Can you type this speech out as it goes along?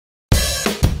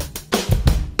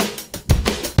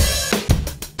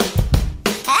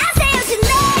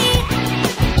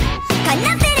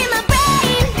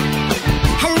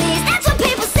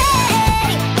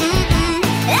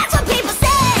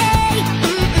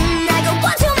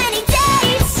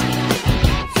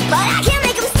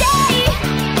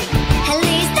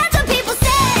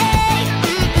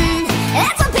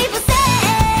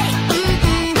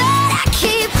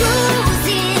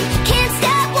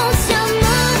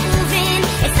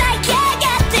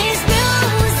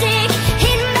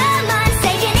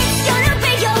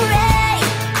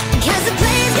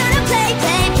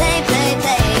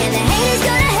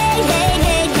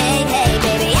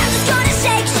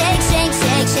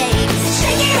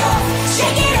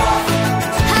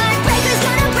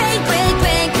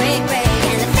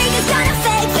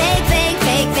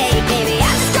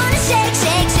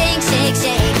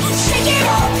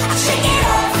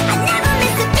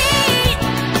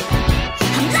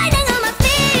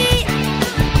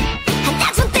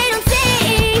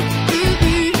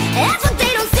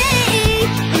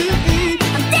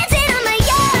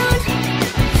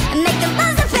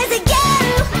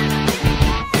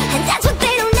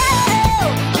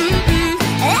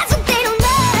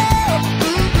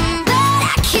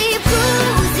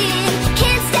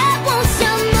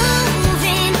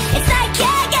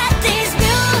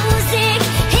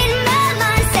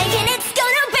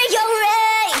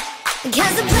Cause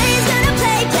the player's gonna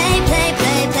play, play, play,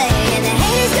 play, play, and the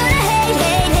haters gonna hate,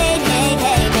 hate, hate, hate,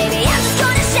 hate. Baby, I'm just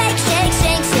gonna shake, shake,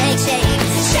 shake, shake, shake.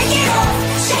 Shake it off,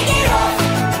 shake it off.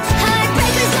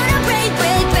 Heartbreaker's gonna break,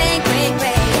 break, break, break,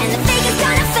 break, and the fake is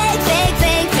gonna fake, fake,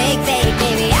 fake, fake, fake.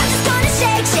 Baby, I'm just gonna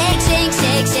shake, shake, shake,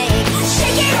 shake, shake.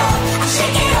 Shake it off,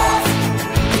 shake it off.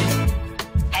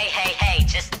 Hey, hey, hey,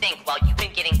 just think, while you've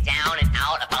been getting down and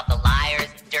out about the liars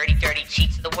and dirty, dirty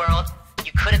cheats of the world,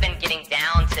 you could have been getting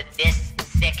down to this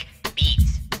sick beat.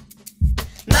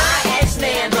 My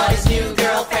ex-man brought his new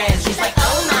girlfriend. She's like,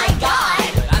 oh my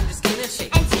god, but I'm just gonna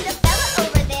shake. And to the fella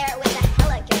over there with the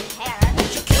hella good hair,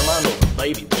 Won't you come on over,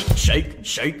 baby? Shake,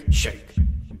 shake, shake.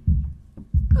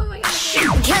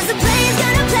 cause the player's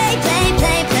gonna play, play,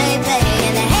 play, play, play,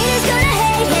 and the haters gonna hate.